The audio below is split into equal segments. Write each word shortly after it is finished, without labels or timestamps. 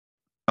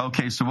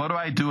Okay, so what do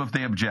I do if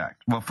they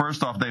object? Well,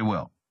 first off, they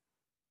will.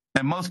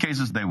 In most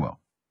cases, they will.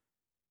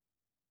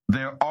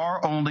 There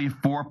are only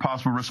 4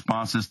 possible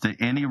responses to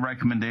any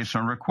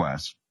recommendation or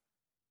request,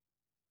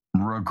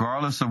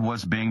 regardless of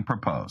what's being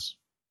proposed.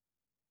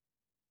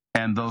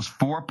 And those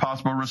 4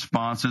 possible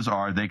responses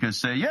are, they could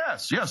say,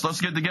 yes,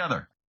 let's get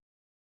together.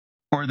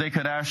 Or they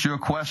could ask you a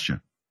question.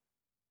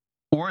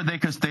 Or they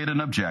could state an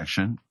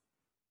objection.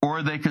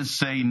 Or they could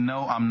say,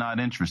 no, I'm not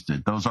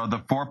interested. Those are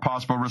the 4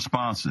 possible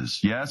responses.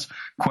 Yes,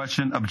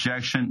 question,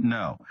 objection,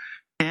 no.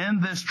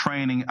 In this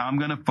training, I'm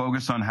going to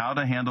focus on how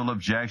to handle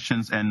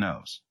objections and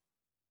no's.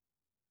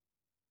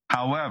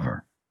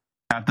 However,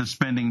 after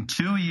spending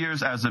 2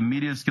 years as a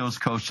media skills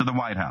coach to the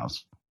White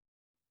House,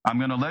 I'm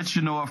going to let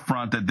you know up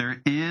front that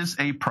there is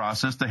a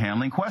process to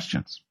handling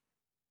questions.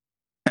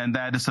 And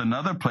that is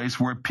another place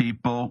where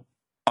people,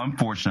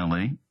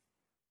 unfortunately,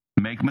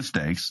 make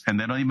mistakes, and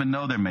they don't even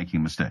know they're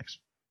making mistakes.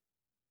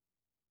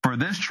 For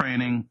this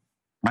training,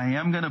 I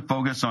am going to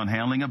focus on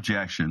handling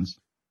objections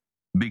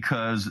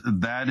because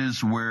that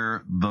is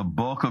where the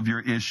bulk of your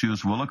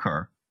issues will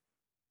occur.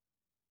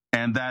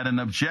 And that an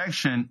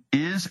objection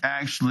is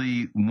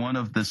actually one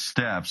of the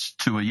steps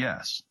to a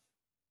yes.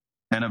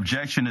 An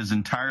objection is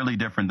entirely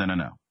different than a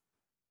no.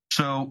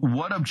 So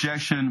what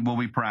objection will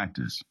we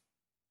practice?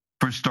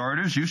 For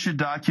starters, you should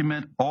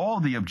document all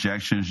the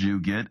objections you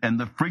get and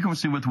the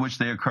frequency with which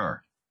they occur.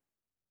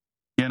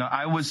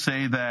 I would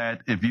say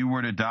that if you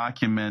were to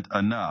document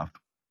enough,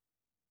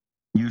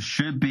 you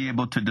should be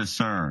able to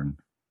discern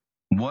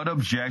what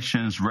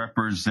objections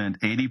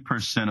represent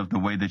 80% of the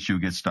way that you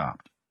get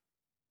stopped.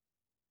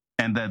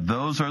 And that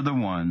those are the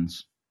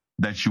ones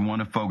that you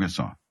want to focus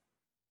on.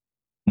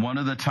 One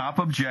of the top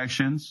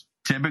objections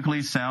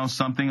typically sounds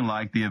something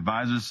like the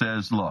advisor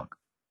says, look,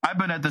 I've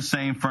been at the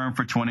same firm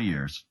for 20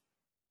 years.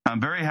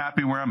 I'm very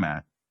happy where I'm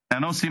at. I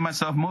don't see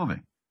myself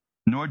moving,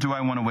 nor do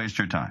I want to waste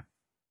your time.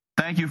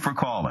 Thank you for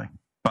calling.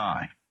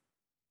 Bye.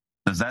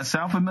 Does that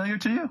sound familiar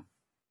to you?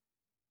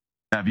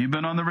 Have you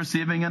been on the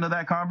receiving end of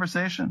that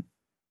conversation?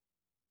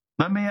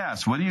 Let me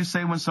ask, what do you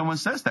say when someone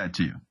says that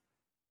to you?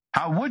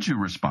 How would you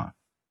respond?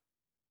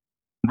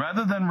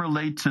 Rather than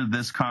relate to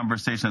this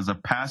conversation as a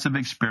passive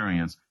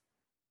experience,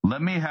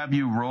 let me have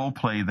you role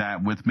play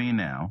that with me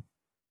now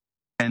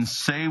and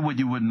say what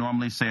you would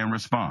normally say in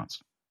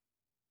response.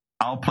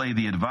 I'll play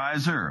the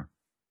advisor.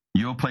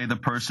 You'll play the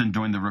person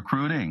doing the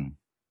recruiting,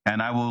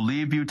 and I will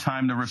leave you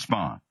time to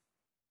respond.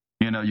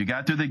 You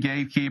got through the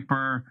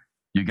gatekeeper.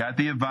 You got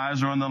the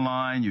advisor on the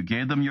line. You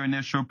gave them your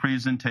initial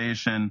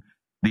presentation.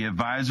 The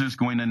advisor is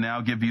going to now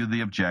give you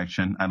the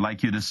objection. I'd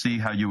like you to see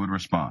how you would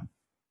respond.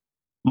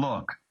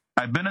 Look,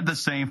 I've been at the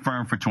same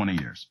firm for 20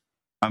 years.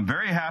 I'm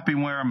very happy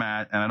where I'm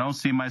at, and I don't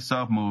see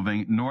myself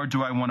moving, nor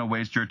do I want to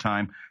waste your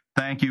time.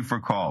 Thank you for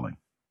calling.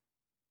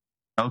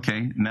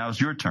 Okay, now's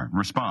your turn.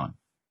 Respond.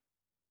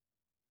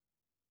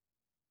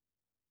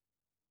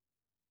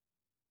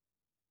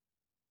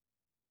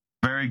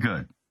 Very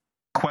good.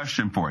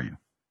 Question for you.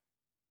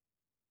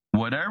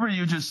 Whatever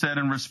you just said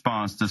in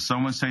response to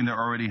someone saying they're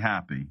already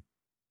happy,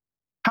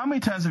 how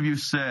many times have you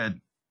said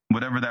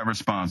whatever that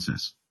response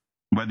is?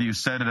 Whether you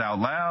said it out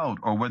loud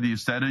or whether you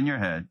said it in your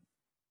head,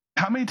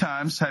 how many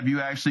times have you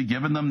actually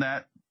given them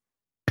that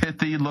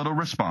pithy little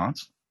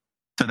response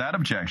to that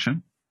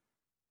objection?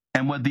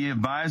 And what the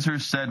advisor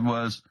said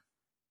was,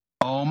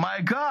 oh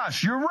my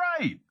gosh, you're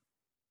right.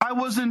 I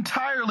was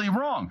entirely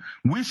wrong.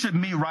 We should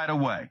meet right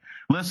away.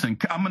 Listen,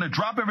 I'm going to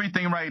drop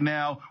everything right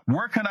now.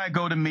 Where can I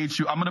go to meet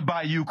you? I'm going to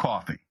buy you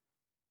coffee.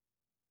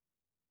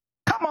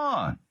 Come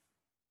on.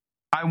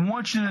 I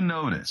want you to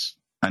notice.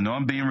 I know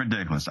I'm being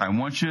ridiculous. I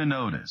want you to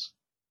notice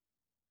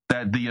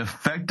that the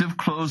effective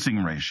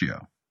closing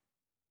ratio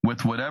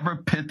with whatever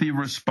pithy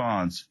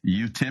response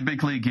you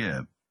typically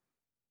give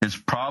is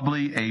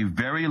probably a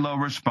very low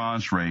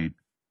response rate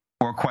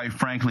or quite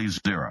frankly,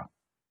 0.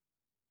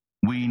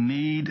 We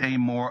need a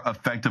more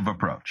effective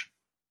approach.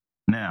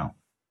 Now,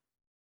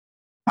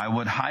 I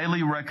would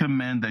highly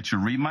recommend that you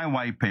read my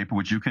white paper,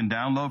 which you can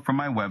download from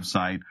my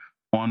website,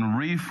 on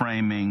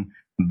reframing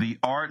the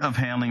art of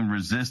handling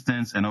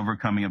resistance and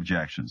overcoming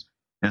objections.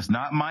 It's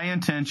not my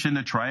intention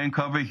to try and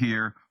cover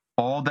here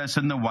all that's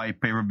in the white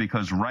paper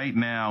because right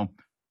now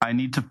I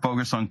need to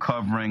focus on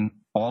covering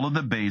all of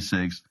the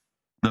basics,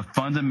 the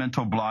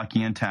fundamental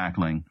blocking and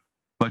tackling,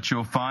 but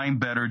you'll find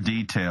better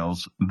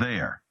details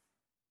there.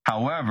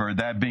 However,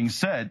 that being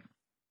said,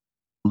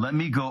 let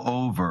me go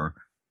over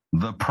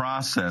the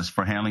process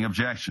for handling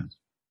objections.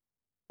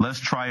 Let's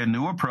try a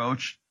new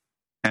approach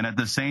and at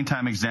the same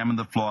time examine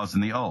the flaws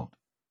in the old.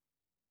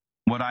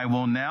 What I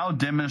will now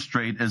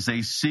demonstrate is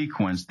a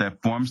sequence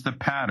that forms the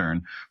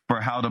pattern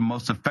for how to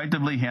most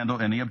effectively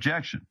handle any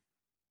objection.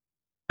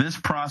 This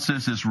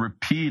process is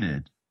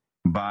repeated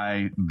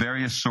by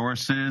various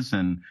sources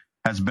and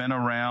has been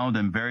around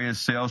in various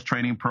sales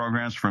training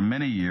programs for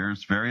many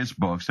years, various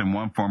books in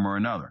one form or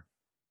another.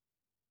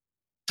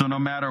 So no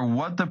matter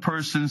what the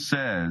person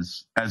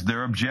says as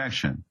their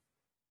objection,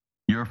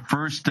 your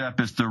first step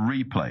is to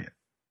replay it,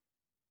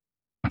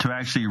 to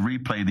actually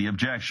replay the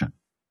objection.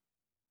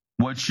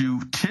 What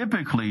you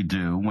typically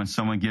do when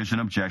someone gives you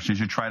an objection is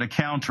you try to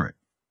counter it,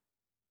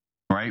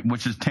 right?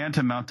 Which is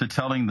tantamount to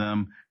telling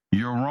them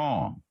you're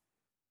wrong.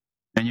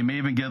 And you may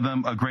even give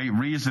them a great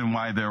reason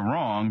why they're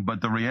wrong,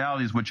 but the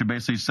reality is what you're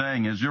basically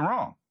saying is you're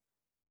wrong.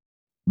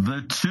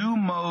 The two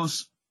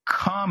most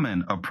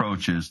common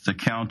approaches to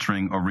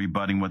countering or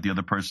rebutting what the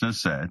other person has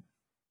said,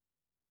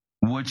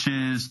 which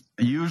is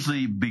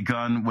usually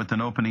begun with an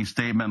opening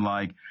statement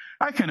like,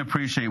 I can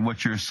appreciate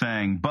what you're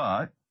saying,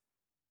 but,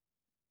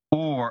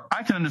 or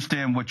I can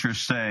understand what you're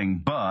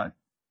saying, but,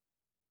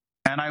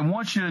 and I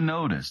want you to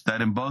notice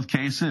that in both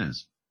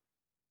cases,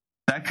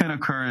 that can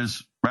occur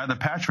as rather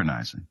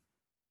patronizing.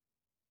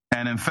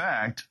 And in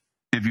fact,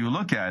 if you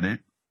look at it,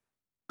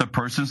 the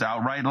person's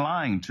outright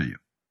lying to you,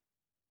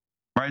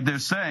 right? They're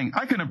saying,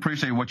 I can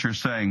appreciate what you're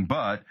saying,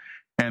 but,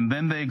 and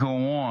then they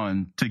go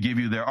on to give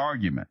you their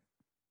argument.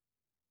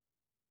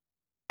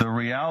 The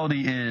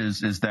reality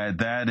is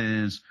that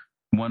is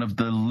one of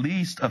the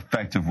least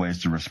effective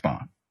ways to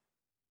respond.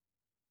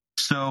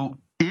 So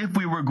if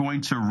we were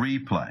going to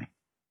replay,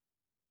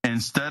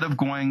 instead of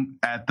going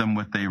at them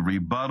with a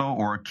rebuttal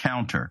or a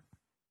counter,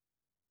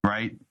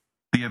 right?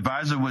 The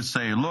advisor would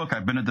say, look,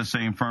 I've been at the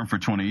same firm for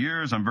 20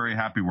 years. I'm very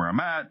happy where I'm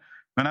at,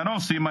 and I don't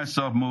see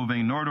myself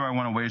moving, nor do I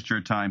want to waste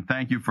your time.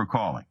 Thank you for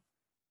calling.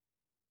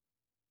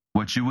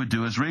 What you would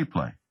do is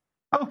replay.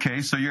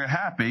 Okay, so you're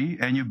happy,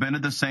 and you've been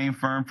at the same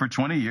firm for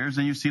 20 years,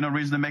 and you see no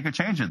reason to make a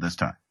change at this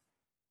time.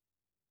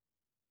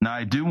 Now,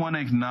 I do want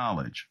to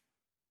acknowledge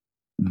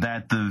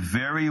that the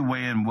very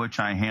way in which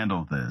I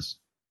handle this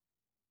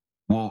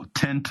will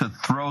tend to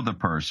throw the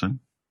person,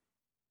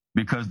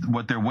 because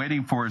what they're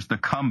waiting for is the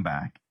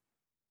comeback.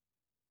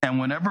 And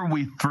whenever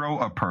we throw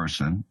a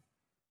person,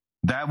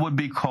 that would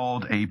be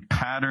called a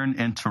pattern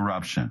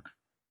interruption.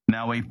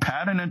 Now, a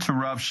pattern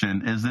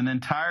interruption is an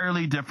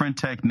entirely different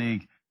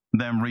technique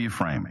than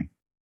reframing.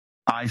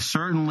 I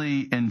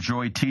certainly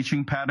enjoy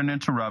teaching pattern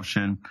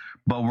interruption,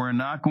 but we're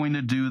not going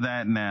to do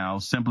that now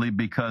simply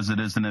because it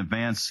is an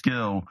advanced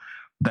skill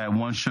that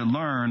one should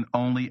learn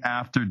only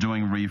after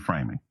doing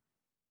reframing.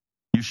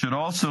 You should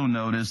also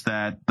notice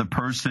that the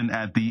person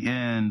at the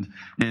end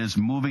is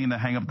moving to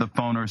hang up the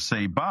phone or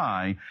say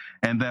bye,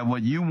 and that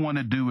what you want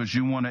to do is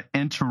you want to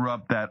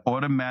interrupt that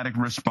automatic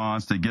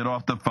response to get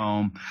off the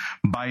phone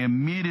by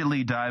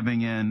immediately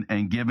diving in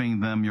and giving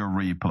them your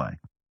replay.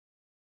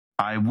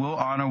 I will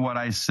honor what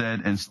I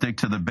said and stick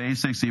to the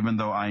basics, even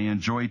though I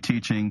enjoy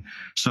teaching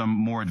some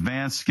more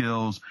advanced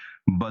skills,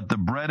 but the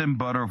bread and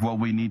butter of what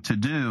we need to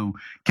do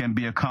can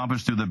be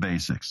accomplished through the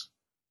basics.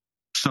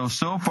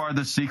 So far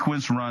the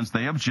sequence runs,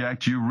 they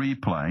object, you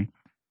replay,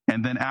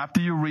 and then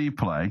after you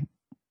replay,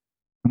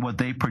 what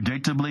they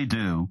predictably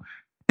do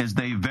is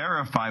they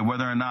verify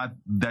whether or not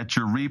that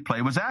your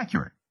replay was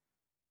accurate.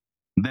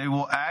 They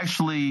will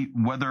actually,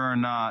 whether or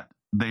not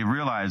they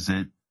realize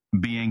it,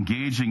 be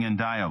engaging in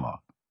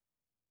dialogue.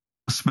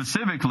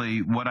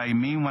 Specifically, what I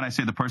mean when I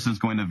say the person is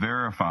going to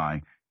verify,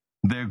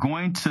 they're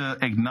going to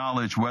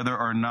acknowledge whether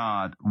or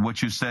not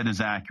what you said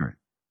is accurate.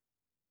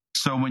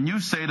 So when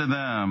you say to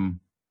them,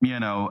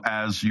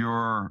 as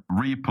your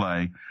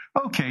replay,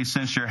 okay,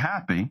 since you're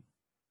happy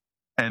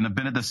and have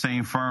been at the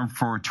same firm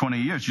for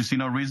 20 years, you see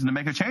no reason to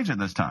make a change at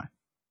this time.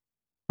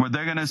 What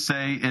they're going to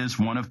say is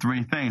one of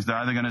three things. They're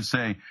either going to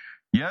say,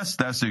 yes,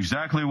 that's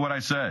exactly what I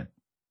said.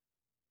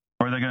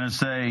 Or they're going to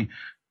say,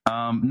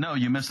 no,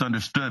 you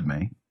misunderstood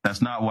me.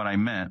 That's not what I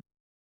meant.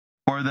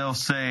 Or they'll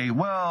say,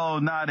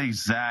 well, not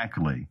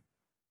exactly.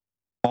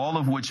 All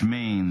of which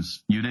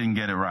means you didn't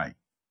get it right.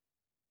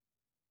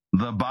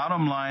 The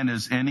bottom line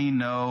is any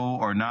no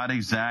or not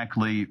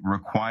exactly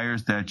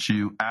requires that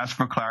you ask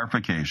for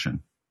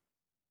clarification.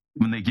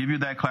 When they give you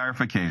that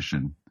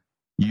clarification,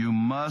 you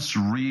must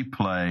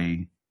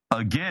replay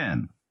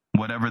again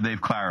whatever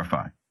they've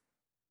clarified.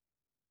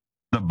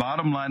 The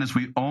bottom line is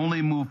we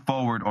only move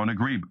forward on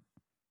agreement.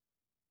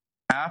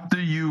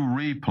 After you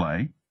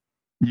replay,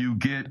 you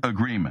get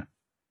agreement.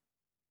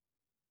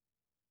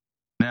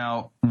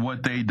 Now,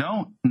 what they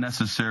don't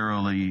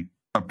necessarily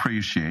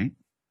appreciate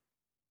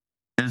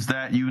is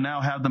that you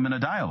now have them in a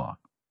dialogue,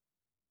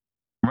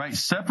 right?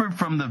 Separate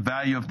from the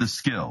value of the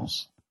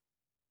skills.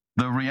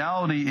 The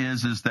reality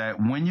is that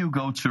when you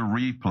go to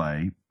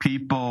replay,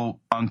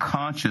 people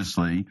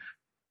unconsciously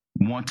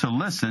want to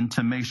listen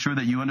to make sure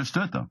that you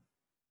understood them.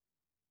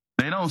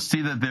 They don't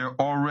see that they're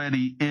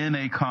already in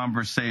a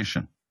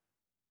conversation.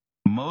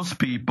 Most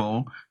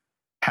people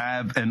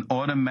have an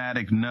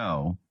automatic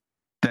no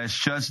that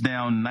shuts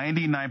down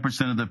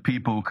 99% of the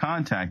people who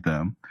contact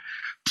them.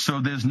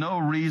 So there's no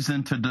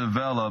reason to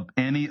develop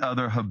any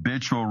other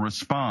habitual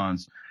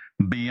response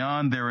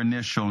beyond their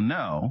initial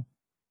no,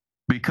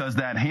 because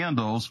that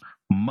handles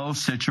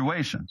most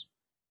situations.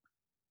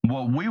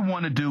 What we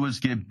want to do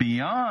is get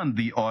beyond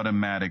the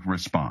automatic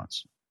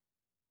response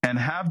and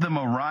have them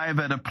arrive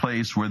at a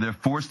place where they're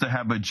forced to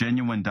have a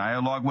genuine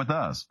dialogue with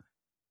us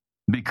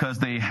because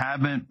they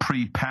haven't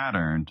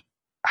pre-patterned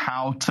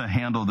how to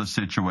handle the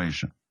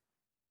situation.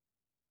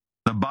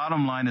 The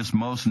bottom line is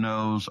most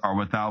no's are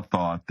without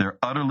thought. They're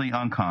utterly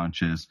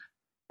unconscious,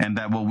 and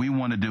that what we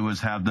want to do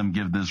is have them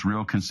give this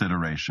real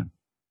consideration.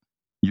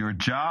 Your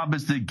job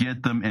is to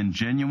get them in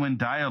genuine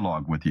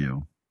dialogue with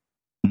you,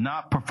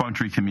 not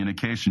perfunctory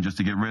communication just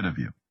to get rid of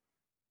you.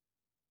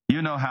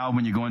 You know how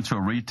when you go into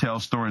a retail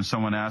store and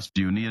someone asks,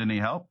 do you need any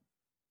help?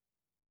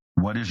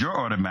 What is your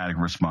automatic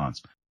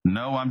response?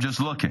 No, I'm just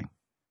looking.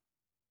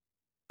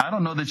 I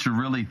don't know that you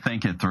really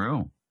think it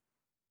through.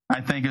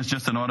 I think it's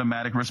just an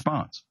automatic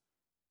response.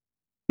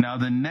 Now,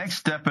 the next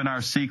step in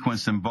our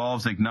sequence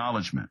involves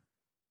acknowledgement.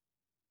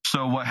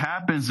 So what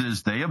happens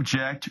is they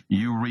object,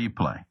 you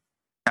replay.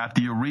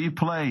 After you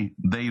replay,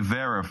 they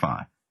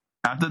verify.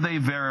 After they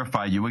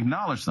verify, you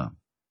acknowledge them,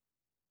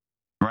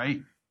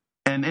 right?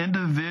 An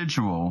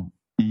individual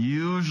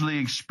usually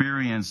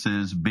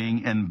experiences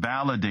being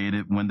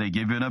invalidated when they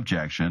give you an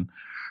objection,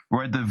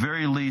 or at the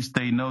very least,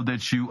 they know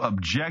that you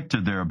object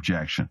to their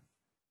objection.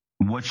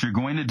 What you're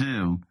going to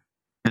do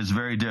is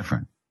very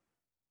different.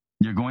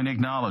 You're going to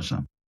acknowledge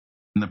them.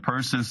 And the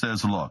person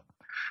says, look,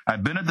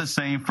 I've been at the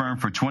same firm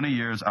for 20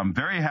 years. I'm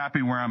very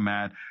happy where I'm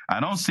at. I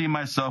don't see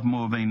myself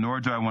moving, nor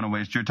do I want to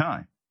waste your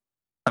time.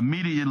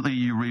 Immediately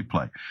you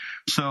replay.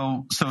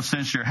 So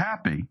since you're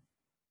happy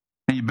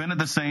and you've been at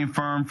the same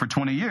firm for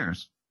 20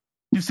 years,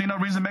 you see no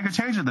reason to make a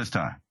change at this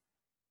time.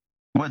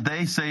 What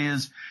they say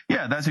is,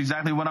 yeah, that's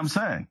exactly what I'm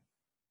saying.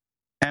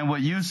 And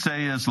what you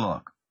say is,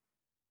 look,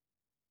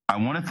 I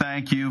want to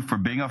thank you for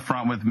being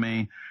upfront with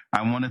me.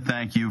 I want to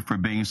thank you for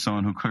being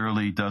someone who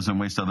clearly doesn't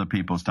waste other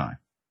people's time.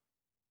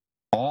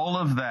 All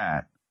of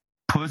that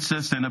puts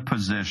us in a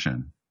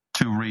position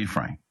to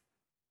reframe.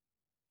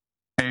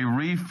 A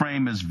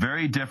reframe is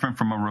very different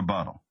from a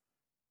rebuttal.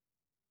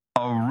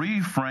 A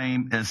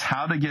reframe is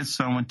how to get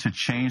someone to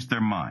change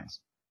their minds,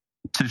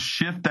 to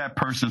shift that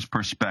person's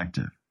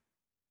perspective.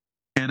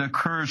 It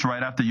occurs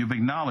right after you've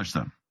acknowledged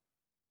them.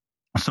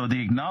 So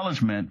the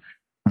acknowledgement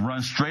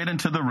runs straight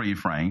into the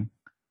reframe,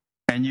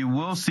 and you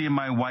will see in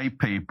my white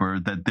paper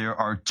that there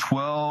are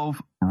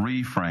 12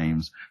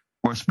 reframes,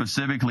 or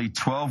specifically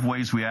 12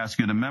 ways we ask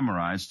you to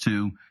memorize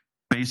to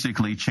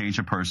basically change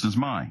a person's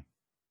mind.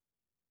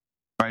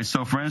 Right?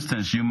 So for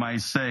instance, you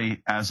might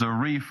say as a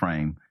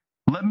reframe,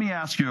 let me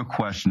ask you a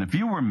question. If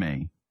you were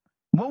me,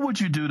 what would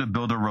you do to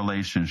build a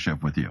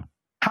relationship with you?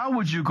 How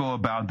would you go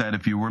about that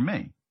if you were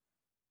me?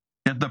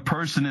 If the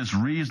person is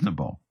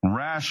reasonable,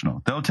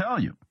 rational, they'll tell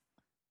you.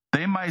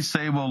 They might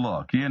say, well,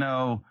 look,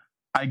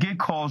 I get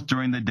calls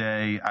during the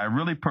day. I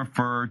really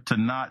prefer to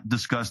not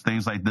discuss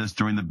things like this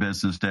during the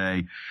business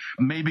day.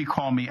 Maybe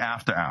call me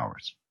after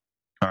hours.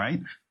 All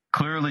right.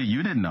 Clearly,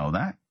 you didn't know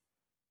that.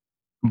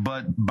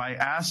 But by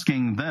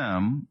asking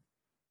them,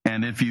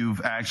 and if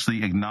you've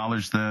actually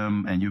acknowledged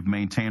them and you've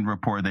maintained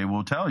rapport, they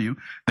will tell you,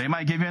 they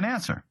might give you an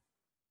answer.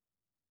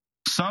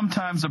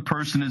 Sometimes a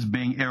person is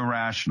being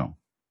irrational,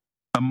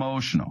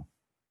 emotional,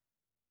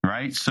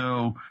 right?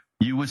 So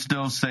you would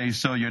still say,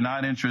 so you're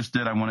not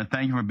interested. I want to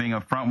thank you for being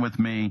upfront with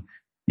me.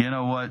 You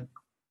know what?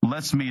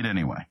 Let's meet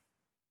anyway.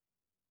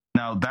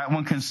 Now, that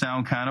one can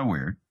sound kind of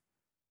weird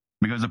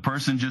because the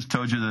person just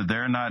told you that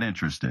they're not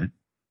interested.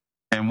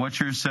 And what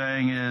you're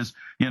saying is,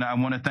 I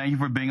want to thank you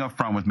for being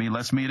upfront with me.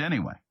 Let's meet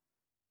anyway.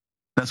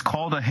 That's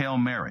called a Hail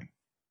Mary.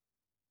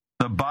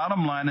 The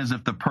bottom line is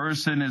if the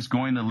person is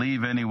going to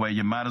leave anyway,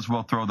 you might as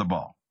well throw the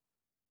ball.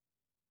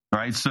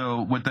 Right?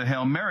 So with the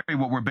Hail Mary,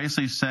 what we're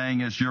basically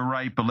saying is you're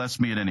right, but let's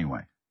meet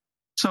anyway.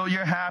 So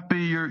you're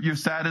happy, you're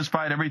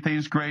satisfied,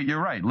 everything's great,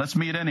 you're right. Let's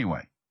meet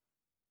anyway.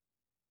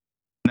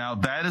 Now,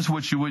 that is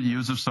what you would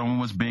use if someone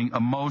was being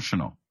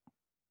emotional,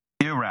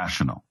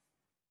 irrational.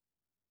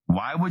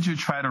 Why would you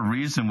try to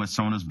reason with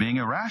someone who's being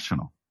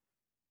irrational?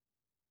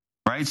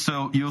 Right?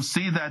 So you'll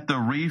see that the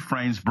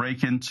reframes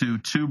break into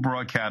two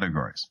broad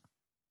categories.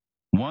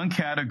 One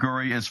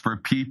category is for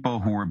people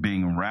who are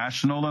being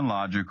rational and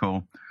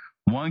logical.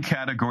 One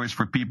category is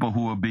for people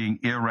who are being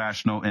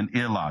irrational and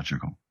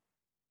illogical.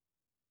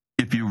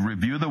 If you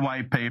review the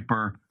white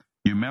paper,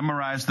 you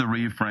memorize the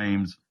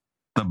reframes,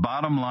 the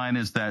bottom line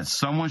is that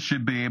someone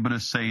should be able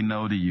to say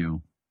no to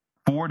you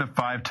 4 to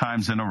 5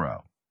 times in a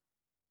row.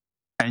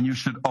 And you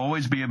should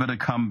always be able to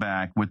come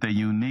back with a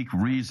unique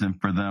reason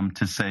for them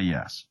to say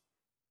yes.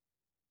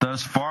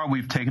 Thus far,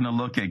 we've taken a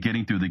look at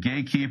getting through the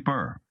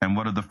gatekeeper and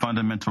what are the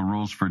fundamental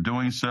rules for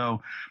doing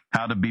so,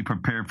 how to be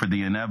prepared for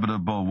the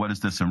inevitable. What is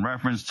this in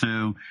reference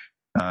to?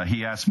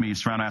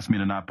 Srown asked me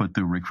to not put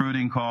through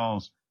recruiting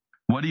calls.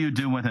 What do you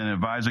do when an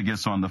advisor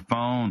gets on the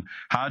phone?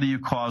 How do you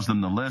cause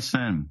them to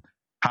listen?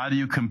 How do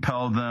you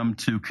compel them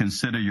to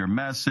consider your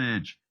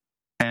message?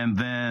 And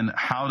then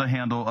how to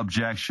handle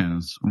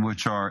objections,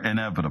 which are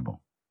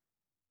inevitable.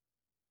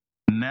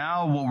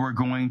 Now what we're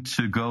going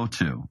to go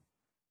to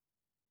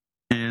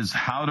is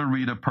how to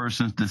read a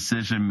person's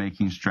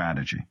decision-making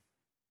strategy.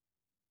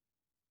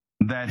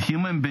 That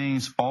human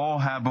beings all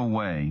have a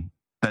way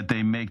that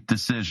they make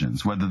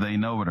decisions, whether they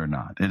know it or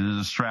not. It is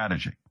a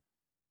strategy.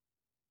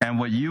 And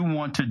what you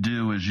want to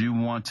do is you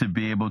want to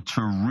be able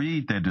to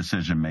read their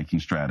decision-making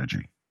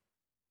strategy.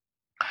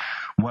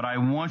 What I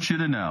want you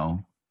to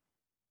know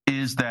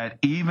is that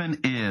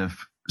even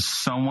if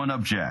someone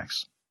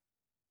objects,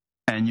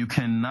 and you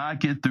cannot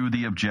get through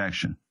the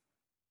objection,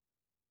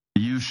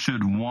 you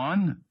should,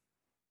 one,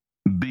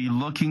 be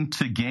looking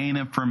to gain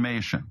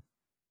information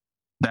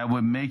that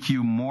would make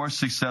you more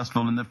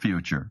successful in the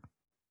future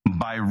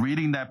by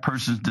reading that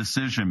person's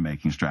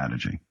decision-making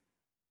strategy.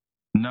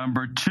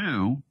 Number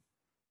two,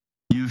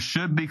 you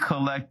should be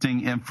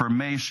collecting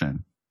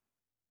information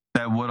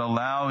that would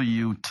allow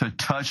you to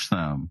touch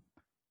them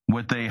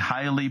with a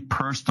highly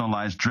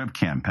personalized drip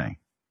campaign.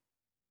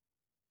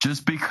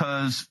 Just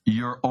because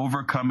your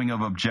overcoming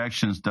of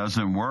objections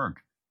doesn't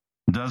work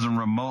doesn't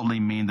remotely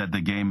mean that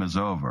the game is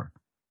over.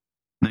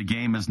 The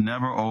game is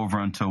never over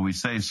until we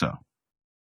say so.